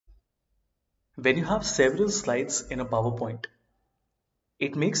When you have several slides in a PowerPoint,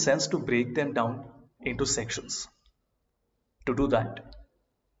 it makes sense to break them down into sections. To do that,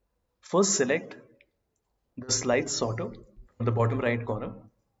 first select the slide sorter from the bottom right corner.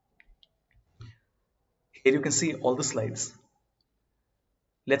 Here you can see all the slides.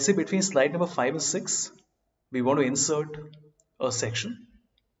 Let's say between slide number 5 and 6, we want to insert a section.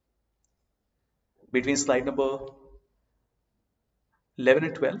 Between slide number 11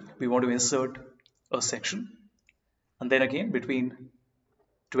 and 12, we want to insert a section. And then again, between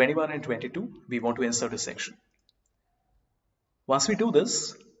 21 and 22, we want to insert a section. Once we do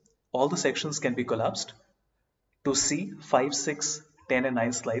this, all the sections can be collapsed to see 5, 6, 10 and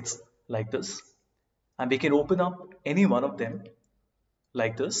 9 slides like this. And we can open up any one of them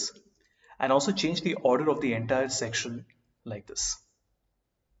like this and also change the order of the entire section like this.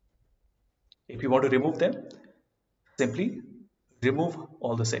 If you want to remove them, simply remove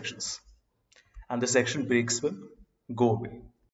all the sections and the section breaks will go away.